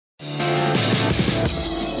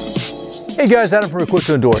Hey guys, Adam from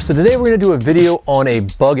E2E Door. So today we're going to do a video on a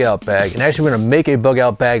bug out bag, and actually we're going to make a bug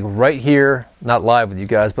out bag right here, not live with you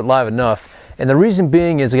guys, but live enough. And the reason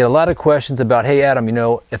being is I get a lot of questions about, hey Adam, you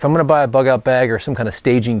know, if I'm going to buy a bug out bag or some kind of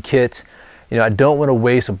staging kit, you know, I don't want to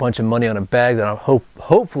waste a bunch of money on a bag that I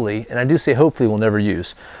hopefully, and I do say hopefully, we'll never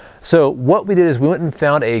use. So what we did is we went and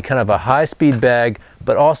found a kind of a high-speed bag,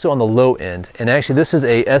 but also on the low end. And actually this is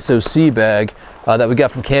a SOC bag that we got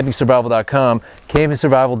from campingsurvival.com.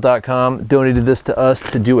 Campingsurvival.com donated this to us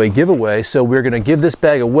to do a giveaway. So we're gonna give this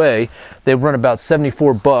bag away. They run about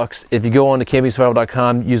 74 bucks. If you go on to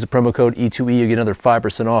campingsurvival.com, use the promo code E2E, you get another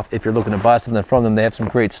 5% off if you're looking to buy something from them. They have some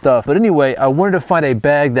great stuff. But anyway, I wanted to find a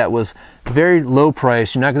bag that was very low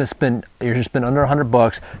price. You're not gonna spend, you're gonna spend under 100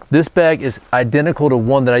 bucks. This bag is identical to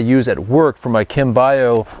one that I use at work for my Chem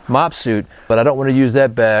Bio mop suit, but I don't want to use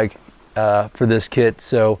that bag for this kit,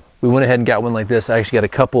 so we went ahead and got one like this. I actually got a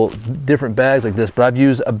couple different bags like this, but I've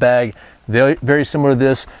used a bag very similar to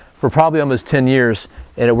this for probably almost 10 years,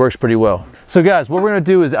 and it works pretty well. So guys, what we're going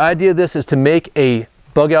to do is, the idea of this is to make a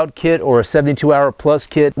bug out kit or a 72-hour plus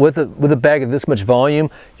kit with a bag of this much volume.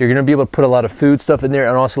 You're going to be able to put a lot of food stuff in there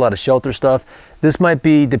and also a lot of shelter stuff. This might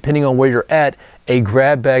be, depending on where you're at, a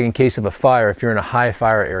grab bag in case of a fire if you're in a high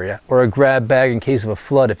fire area, or a grab bag in case of a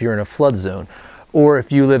flood if you're in a flood zone, or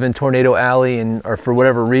if you live in Tornado Alley and or for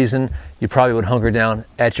whatever reason you probably would hunker down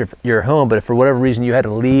at your home, but if for whatever reason you had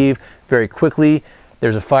to leave very quickly,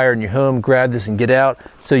 there's a fire in your home, grab this and get out.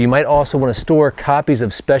 So you might also want to store copies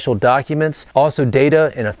of special documents, also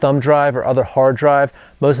data in a thumb drive or other hard drive.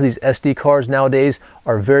 Most of these SD cards nowadays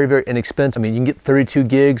are very inexpensive. I mean, you can get 32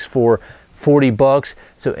 gigs for 40 bucks.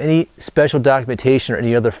 So any special documentation or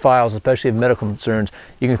any other files, especially of medical concerns,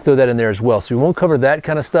 you can throw that in there as well. So we won't cover that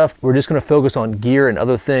kind of stuff. We're just going to focus on gear and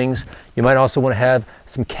other things. You might also want to have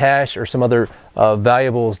some cash or some other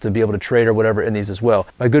valuables to be able to trade or whatever in these as well.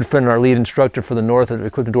 My good friend and our lead instructor for the North at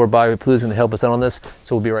E2E Door, Bobby Plou, is going to help us out on this.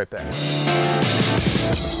 So we'll be right back.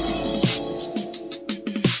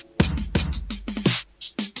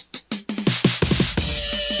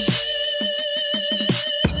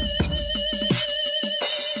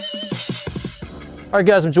 All right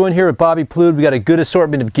guys, I'm joined here with Bobby Plou. We got a good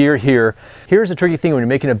assortment of gear here. Here's the tricky thing when you're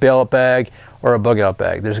making a bail out bag or a bug out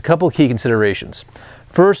bag. There's a couple of key considerations.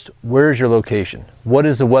 First, where's your location? What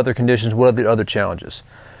is the weather conditions? What are the other challenges?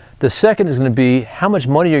 The second is going to be how much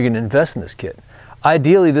money you're going to invest in this kit.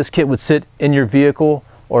 Ideally, this kit would sit in your vehicle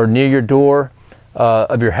or near your door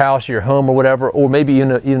of your house or your home or whatever, or maybe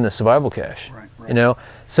even a survival cache. Right. You know,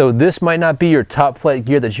 so this might not be your top flight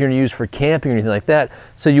gear that you're going to use for camping or anything like that.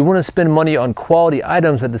 So you want to spend money on quality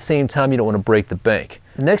items, but at the same time you don't want to break the bank.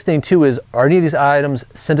 The next thing too is, are any of these items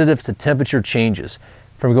sensitive to temperature changes?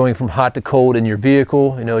 From going from hot to cold in your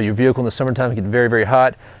vehicle. You know, your vehicle in the summertime can get very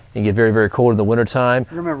hot and get very cold in the wintertime.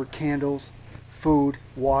 Remember candles, food,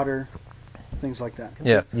 water, things like that.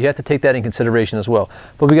 Yeah, you have to take that in consideration as well.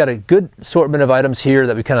 But we got a good assortment of items here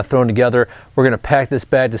that we kind of thrown together. We're going to pack this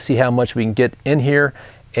bag to see how much we can get in here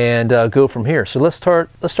and go from here. So let's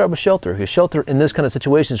start with shelter, because shelter in this kind of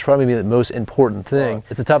situation is probably the most important thing.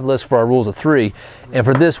 It's the top of the list for our rules of 3, and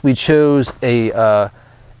for this we chose a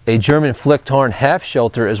German Flecktarn half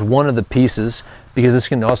shelter as one of the pieces, because this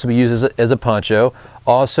can also be used as a poncho.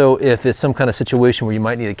 Also, if it's some kind of situation where you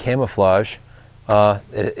might need a camouflage,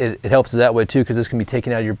 it helps that way too, because this can be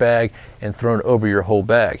taken out of your bag and thrown over your whole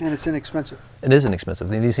bag. And it's inexpensive. It is inexpensive.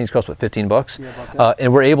 I mean, these things cost, what, 15 bucks? Yeah, about that.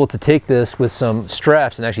 And we're able to take this with some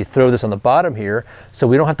straps and actually throw this on the bottom here, so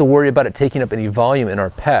we don't have to worry about it taking up any volume in our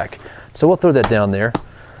pack. So we'll throw that down there.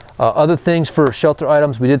 Other things for shelter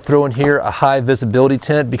items, we did throw in here a high visibility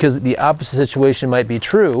tent, because the opposite situation might be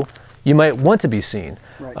true. You might want to be seen.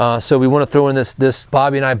 Right. So we want to throw in this.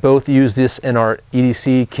 Bobby and I both use this in our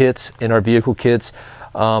EDC kits, in our vehicle kits.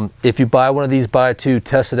 If you buy one of these, buy 2,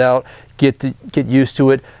 test it out, get used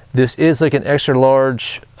to it. This is like an extra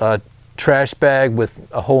large trash bag with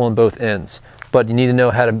a hole on both ends. But you need to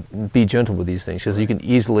know how to be gentle with these things, because you can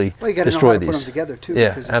easily destroy these. Put them together too.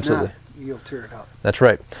 Yeah, absolutely. You'll tear it out. That's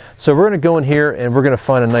right. So we're going to go in here and we're going to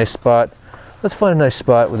find a nice spot. Let's find a nice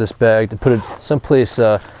spot with this bag to put it someplace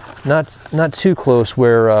not too close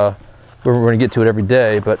where we're going to get to it every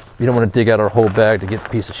day, but you don't want to dig out our whole bag to get a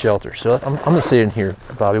piece of shelter. So I'm going to say in here,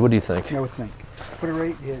 Bobby, what do you think? I would think. Put it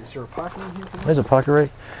right, is there a pocket in here? There's a pocket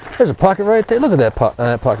right. There's a pocket right there. Look at that pocket.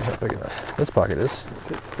 That pocket's not big enough. This pocket is.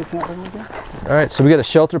 It's not big enough? All right, so we got a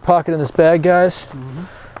shelter pocket in this bag, guys. Mm-hmm.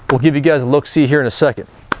 We'll give you guys a look-see here in a second.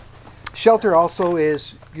 Shelter also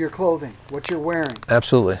is your clothing, what you're wearing.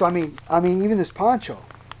 Absolutely. So I mean, even this poncho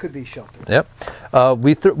could be shelter. Yep.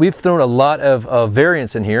 We've thrown a lot of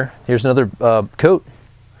variants in here. Here's another coat.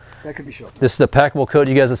 That could be shelter. This is the packable coat.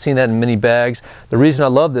 You guys have seen that in many bags. The reason I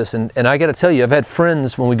love this, and I got to tell you, I've had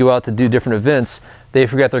friends when we go out to do different events, they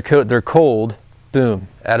forgot their coat, they're cold, boom,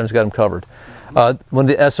 Adam's got them covered. One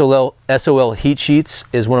of the SOL heat sheets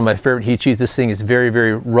is one of my favorite heat sheets. This thing is very,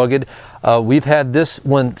 very rugged. We've had this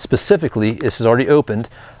one specifically, this is already opened,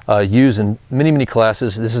 used in many, many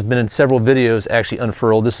classes. This has been in several videos actually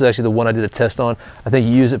unfurled. This is actually the one I did a test on. I think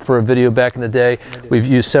you used it for a video back in the day. We've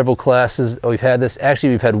used several classes. We've had this, actually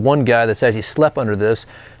we've had one guy that's actually slept under this,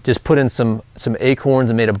 just put in some acorns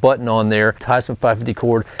and made a button on there, tie some 550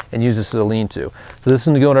 cord and use this as a lean-to. So this is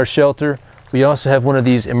going to go in our shelter. We also have one of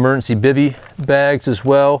these emergency bivvy bags as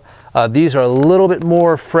well. These are a little bit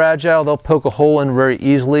more fragile. They'll poke a hole in very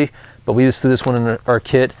easily, but we just threw this one in our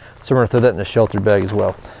kit, so we're going to throw that in a shelter bag as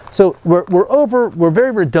well. So we're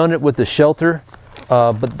very redundant with the shelter,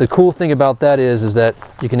 but the cool thing about that is that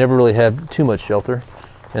you can never really have too much shelter,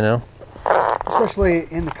 you know.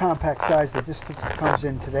 Especially in the compact size that this comes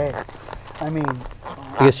in today. I mean,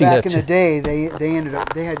 I guess back in the day, they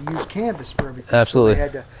had to use canvas for everything. Absolutely. So they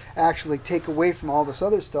had to actually take away from all this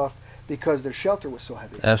other stuff because their shelter was so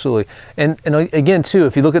heavy. Absolutely. And again, too,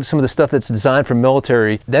 if you look at some of the stuff that's designed for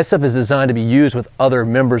military, that stuff is designed to be used with other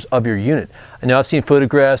members of your unit. I know I've seen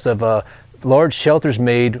photographs of large shelters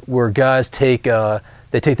made where guys take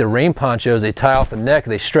they take their rain ponchos, they tie off the neck,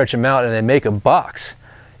 they stretch them out, and they make a box.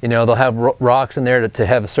 You know, they'll have rocks in there to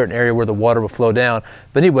have a certain area where the water will flow down.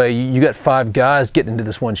 But anyway, you got 5 guys getting into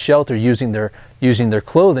this one shelter using their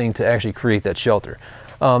clothing to actually create that shelter.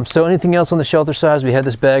 So anything else on the shelter size? We have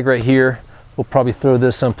this bag right here. We'll probably throw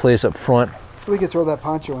this someplace up front. So we could throw that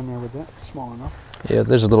poncho in there with that, small enough. Yeah,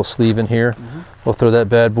 there's a little sleeve in here. We'll throw that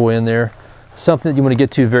bad boy in there. Something that you want to get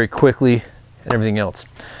to very quickly and everything else.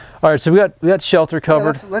 All right, so we got shelter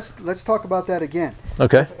covered. Yeah, let's talk about that again.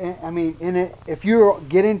 Okay. I mean, if you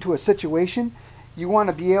get into a situation, you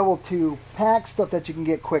want to be able to pack stuff that you can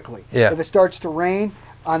get quickly. Yeah. If it starts to rain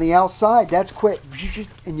on the outside, that's quick,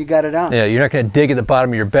 and you got it on. Yeah, you're not going to dig at the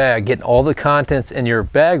bottom of your bag, getting all the contents in your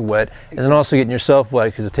bag wet, and then also getting yourself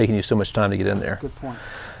wet because it's taking you so much time to get in there. Good point.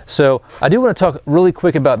 So I do want to talk really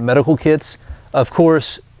quick about medical kits. Of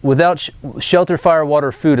course, without shelter, fire,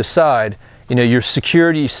 water, food aside, you know, your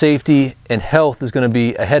security, safety, and health is going to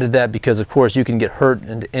be ahead of that because, of course, you can get hurt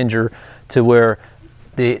and injure to where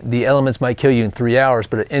the elements might kill you in 3 hours,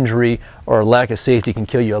 but an injury or a lack of safety can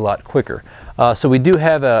kill you a lot quicker. So we do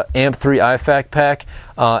have a AMP3 IFAC pack.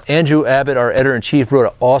 Andrew Abbott, our editor-in-chief, wrote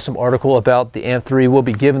an awesome article about the AMP3. We'll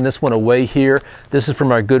be giving this one away here. This is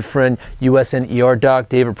from our good friend, USN ER doc,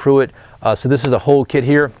 David Pruitt. So this is a whole kit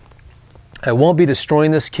here. I won't be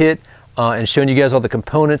destroying this kit and showing you guys all the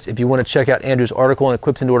components. If you want to check out Andrew's article on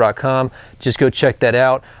equipsedindoor.com, just go check that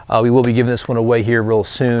out. We will be giving this one away here real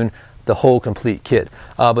soon, the whole complete kit.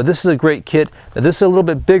 But this is a great kit. Now, this is a little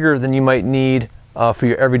bit bigger than you might need for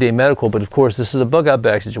your everyday medical, but of course this is a bug out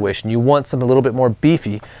bag situation. You want something a little bit more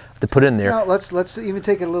beefy to put in there. Now, let's even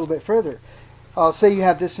take it a little bit further. Say you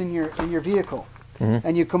have this in your vehicle,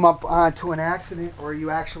 and you come up onto an accident, or you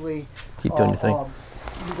actually keep doing your thing.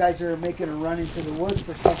 You guys are making a run into the woods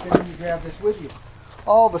for something, and you grab this with you.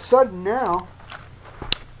 All of a sudden now,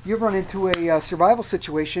 you've run into a survival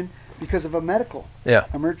situation because of a medical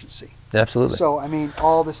emergency. Absolutely. So, I mean,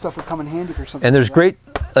 all this stuff would come in handy for something. And there's like great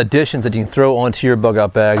additions that you can throw onto your bug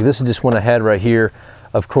out bag. This is just one I had right here.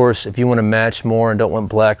 Of course, if you want to match more and don't want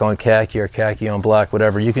black on khaki or khaki on black,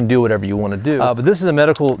 whatever, you can do whatever you want to do. But this is a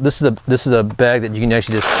medical. This is a bag that you can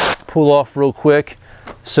actually just pull off real quick,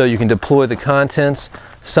 so you can deploy the contents.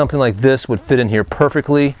 Something like this would fit in here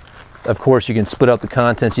perfectly. Of course, you can split out the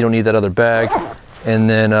contents. You don't need that other bag, and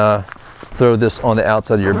then throw this on the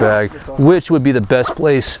outside of your bag, which would be the best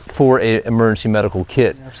place for an emergency medical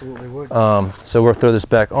kit. It absolutely would. So we'll throw this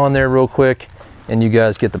back on there real quick, and you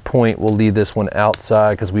guys get the point. We'll leave this one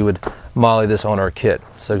outside because we would molly this on our kit.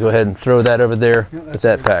 So go ahead and throw that over there with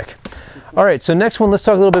that pack. All right, so next one, let's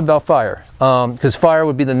talk a little bit about fire, because fire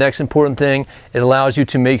would be the next important thing. It allows you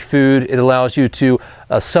to make food. It allows you to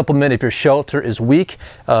supplement if your shelter is weak,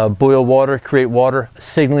 boil water, create water,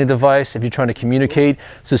 signaling device if you're trying to communicate.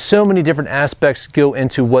 So many different aspects go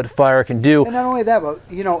into what fire can do. And not only that, but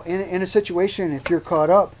you know, in a situation, if you're caught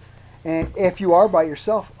up, and if you are by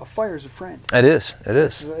yourself, a fire is a friend. It is. It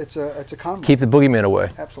is. It's a comrade. Keep the boogeyman away.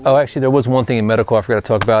 Absolutely. Oh, actually, there was one thing in medical I forgot to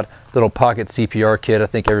talk about. Little pocket CPR kit. I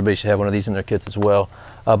think everybody should have one of these in their kits as well.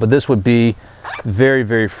 But this would be very,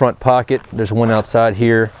 very front pocket. There's one outside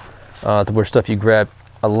here where stuff you grab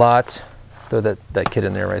a lot. Throw that kit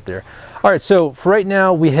in there right there. All right. So for right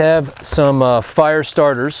now, we have some fire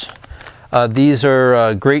starters. These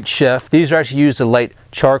are Great Chef. These are actually used to light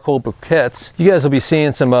charcoal briquettes. You guys will be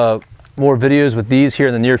seeing some more videos with these here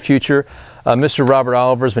in the near future. Mr. Robert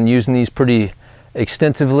Oliver has been using these pretty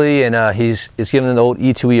extensively, and he's given them the old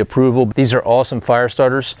E2E approval. These are awesome fire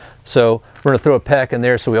starters, so we're going to throw a pack in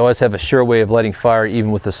there so we always have a sure way of lighting fire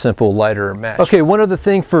even with a simple lighter match. Okay, one other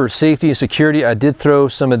thing for safety and security, I did throw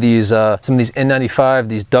some of these N95,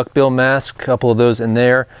 these duckbill masks, a couple of those in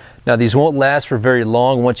there. Now these won't last for very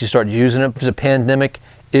long once you start using them. If there's a pandemic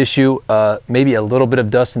issue, maybe a little bit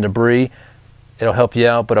of dust and debris, it'll help you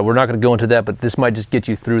out, but we're not going to go into that, but this might just get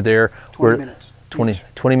you through there. 20 minutes.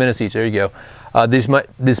 20 minutes each, there you go. This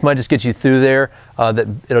might just get you through there. That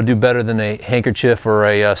it'll do better than a handkerchief or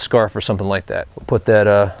a scarf or something like that. We'll put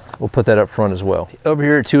that up front as well. Over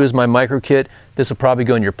here too is my micro kit. This will probably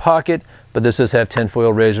go in your pocket, but this does have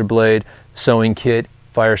tinfoil razor blade, sewing kit,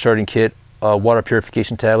 fire starting kit, water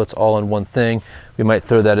purification tablets, all in one thing. We might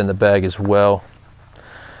throw that in the bag as well.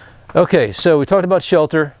 Okay, so we talked about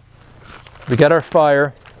shelter. We got our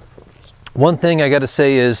fire. One thing I got to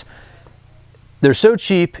say is, they're so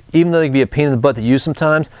cheap, even though they can be a pain in the butt to use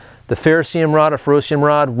sometimes. The ferrocerium rod or ferrocerium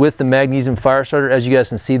rod with the magnesium fire starter, as you guys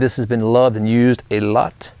can see, this has been loved and used a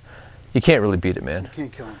lot. You can't really beat it, man. You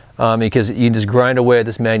can't kill them. Because you can just grind away at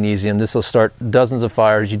this magnesium. This will start dozens of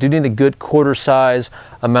fires. You do need a good quarter size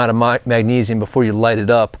amount of magnesium before you light it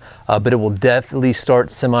up, but it will definitely start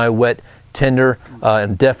semi-wet tinder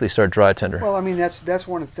and definitely start dry tinder. Well, I mean, that's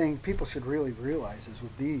one of the things people should really realize is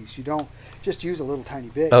with these, you don't just use a little tiny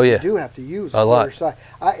bit. Oh yeah. You do have to use a lot. Size.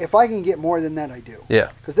 If I can get more than that, I do. Yeah.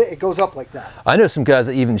 Because it goes up like that. I know some guys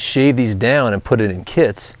that even shave these down and put it in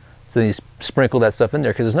kits, so you sprinkle that stuff in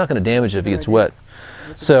there because it's not going to damage it if it gets wet.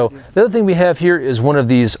 So the other thing we have here is one of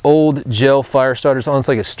these old gel fire starters. Almost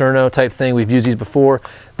like a sterno type thing. We've used these before.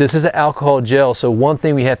 This is an alcohol gel, so one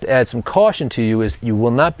thing we have to add some caution to you is you will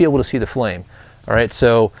not be able to see the flame. All right,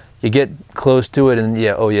 so you get close to it and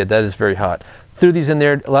yeah, oh yeah, that is very hot. Threw these in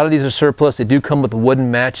there. A lot of these are surplus. They do come with wooden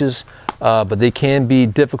matches, but they can be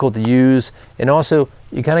difficult to use. And also,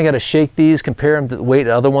 you kind of got to shake these, compare them to the weight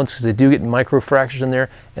of other ones because they do get micro fractures in there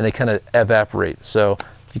and they kind of evaporate. So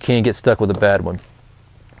you can't get stuck with a bad one.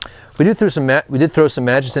 We did throw some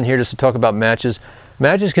matches in here just to talk about matches.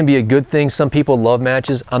 Matches can be a good thing. Some people love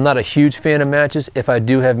matches. I'm not a huge fan of matches. If I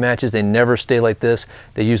do have matches, they never stay like this.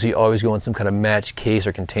 They usually always go in some kind of match case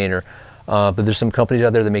or container. But there's some companies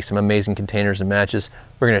out there that make some amazing containers and matches.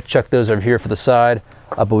 We're going to chuck those over here for the side,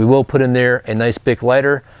 but we will put in there a nice Bic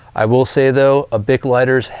lighter. I will say though, Bic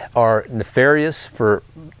lighters are nefarious for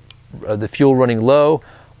the fuel running low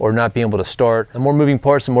or not being able to start. The more moving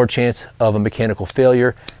parts, the more chance of a mechanical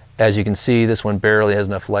failure. As you can see, this one barely has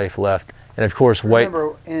enough life left. And of course,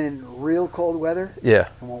 remember, in real cold weather, yeah,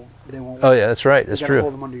 they won't. Oh yeah, that's right. That's true.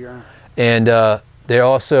 Hold them under your arm. And they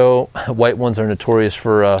also, white ones are notorious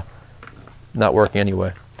for not working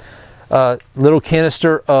anyway. Little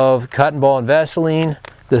canister of cotton ball and Vaseline.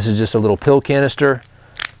 This is just a little pill canister.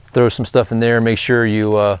 Throw some stuff in there. Make sure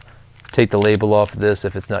you take the label off of this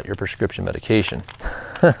if it's not your prescription medication.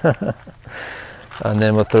 And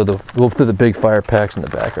then we'll throw the big fire packs in the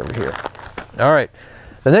back over here. All right.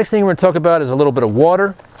 The next thing we're going to talk about is a little bit of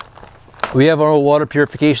water. We have our old water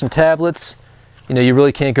purification tablets. You know, you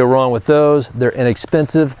really can't go wrong with those. They're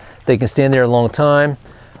inexpensive. They can stand there a long time.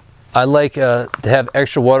 I like to have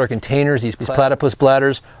extra water containers. These platypus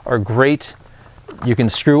bladders are great. You can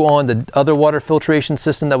screw on the other water filtration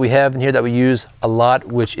system that we have in here that we use a lot,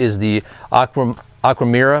 which is the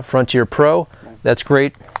Aquamira Frontier Pro. That's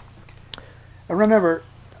great. And remember,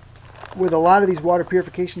 with a lot of these water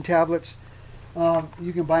purification tablets,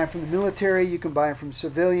 you can buy them from the military, you can buy them from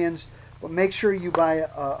civilians, but make sure you buy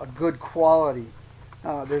a good quality.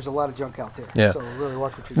 There's a lot of junk out there. Yeah. So really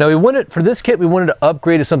watch what you're doing. Now for this kit, we wanted to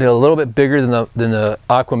upgrade to something a little bit bigger than the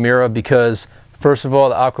Aquamira because, first of all,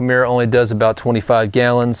 the Aquamira only does about 25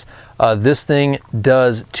 gallons. This thing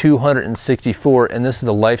does 264, and this is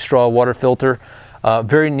the Life Straw water filter.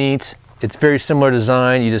 Very neat. It's very similar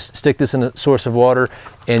design. You just stick this in a source of water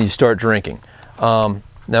and you start drinking.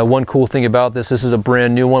 Now, one cool thing about this is a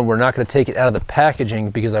brand new one. We're not going to take it out of the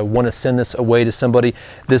packaging because I want to send this away to somebody.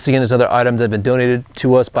 This again is another item that have been donated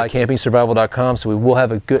to us by campingsurvival.com, so we will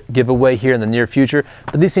have a good giveaway here in the near future.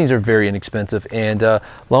 But these things are very inexpensive, and as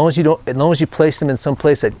long as you place them in some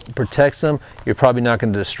place that protects them, you're probably not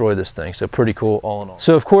going to destroy this thing. So pretty cool all in all.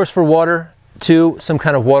 So of course for water too, some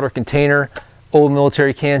kind of water container. Old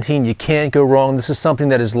military canteen, you can't go wrong. This is something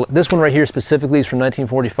that is, this one right here specifically is from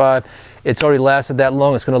 1945. It's already lasted that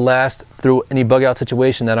long. It's going to last through any bug out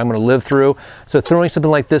situation that I'm going to live through. So throwing something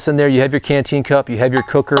like this in there, you have your canteen cup, you have your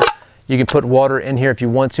cooker, you can put water in here if you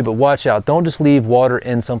want to, but watch out. Don't just leave water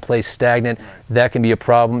in someplace stagnant. That can be a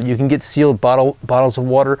problem. You can get sealed bottles of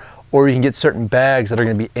water, or you can get certain bags that are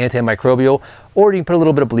going to be antimicrobial, or you can put a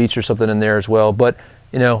little bit of bleach or something in there as well. But,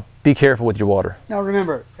 you know, be careful with your water. Now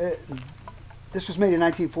remember, this was made in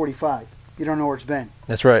 1945. You don't know where it's been.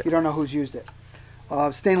 That's right. You don't know who's used it.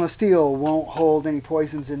 Stainless steel won't hold any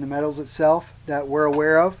poisons in the metals itself that we're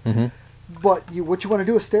aware of. Mm-hmm. But what you want to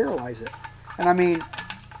do is sterilize it. And I mean,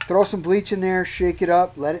 throw some bleach in there, shake it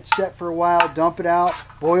up, let it set for a while, dump it out,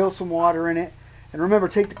 boil some water in it. And remember,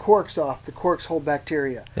 take the corks off. The corks hold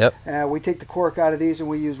bacteria. Yep. We take the cork out of these and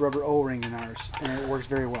we use rubber O-ring in ours, and it works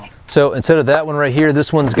very well. So instead of that one right here,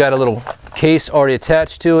 this one's got a little case already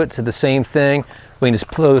attached to it. So the same thing. We can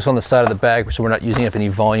just throw this on the side of the bag so we're not using up any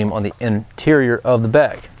volume on the interior of the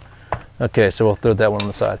bag. Okay, so we'll throw that one on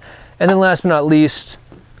the side. And then last but not least,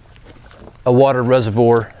 a water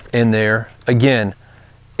reservoir in there. Again,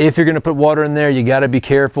 if you're going to put water in there, you got to be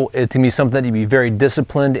careful. It's going to be something that you be very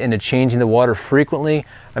disciplined into changing the water frequently.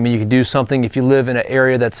 I mean, you can do something if you live in an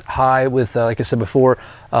area that's high with, like I said before,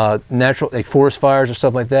 natural, like forest fires or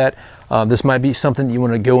stuff like that. This might be something you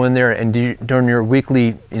want to go in there and do during your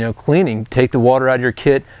weekly, you know, cleaning. Take the water out of your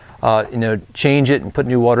kit, you know, change it and put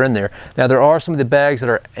new water in there. Now, there are some of the bags that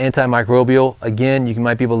are antimicrobial. Again, you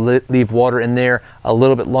might be able to leave water in there a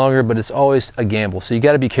little bit longer, but it's always a gamble. So you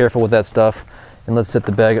got to be careful with that stuff. And let's set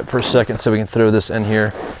the bag up for a second so we can throw this in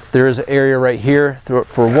here. There is an area right here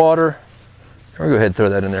for water. I'll go ahead and throw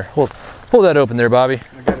that in there. Pull that open there, Bobby.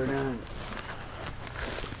 I got her down.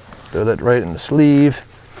 Throw that right in the sleeve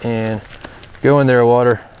and go in there,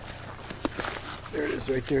 water. There it is,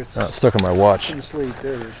 right there. Oh, it's stuck on my watch. In the sleeve,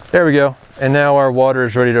 there it is. There we go. And now our water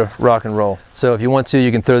is ready to rock and roll. So if you want to,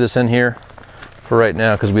 you can throw this in here for right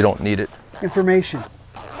now because we don't need it. Information.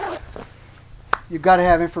 You've got to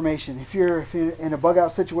have information. If you're in a bug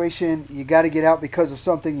out situation, you got to get out because of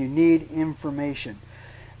something. You need information.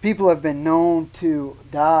 People have been known to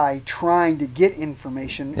die trying to get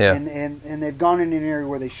information, yeah. and they've gone in an area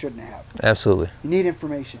where they shouldn't have. Absolutely. You need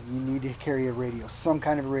information. You need to carry a radio, some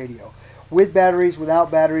kind of a radio. With batteries,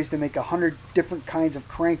 without batteries, they make 100 different kinds of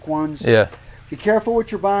crank ones. Yeah. Be careful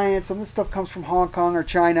what you're buying. Some of this stuff comes from Hong Kong or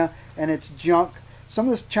China, and it's junk. Some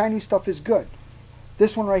of this Chinese stuff is good.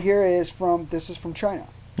 This one right here is from China.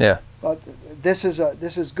 Yeah. But this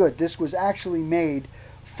is good. This was actually made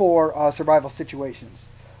for survival situations.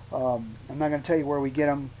 I'm not going to tell you where we get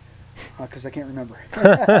them because I can't remember.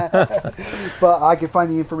 But I can find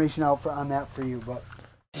the information out on that for you. But